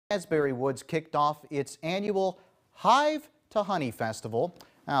Asbury Woods kicked off its annual Hive to Honey Festival.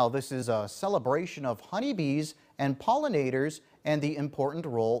 Now, this is a celebration of honeybees and pollinators and the important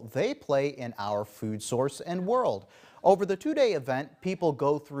role they play in our food source and world. Over the two-day event, people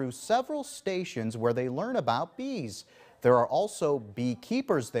go through several stations where they learn about bees. There are also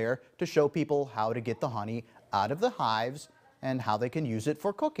beekeepers there to show people how to get the honey out of the hives and how they can use it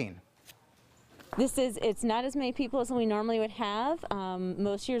for cooking. It's not as many people as we normally would have.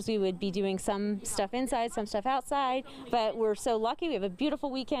 Most years we would be doing some stuff inside, some stuff outside, but we're so lucky. We have a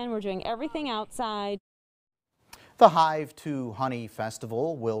beautiful weekend. We're doing everything outside. The Hive to Honey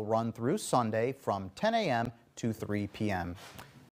Festival will run through Sunday from 10 a.m. to 3 p.m.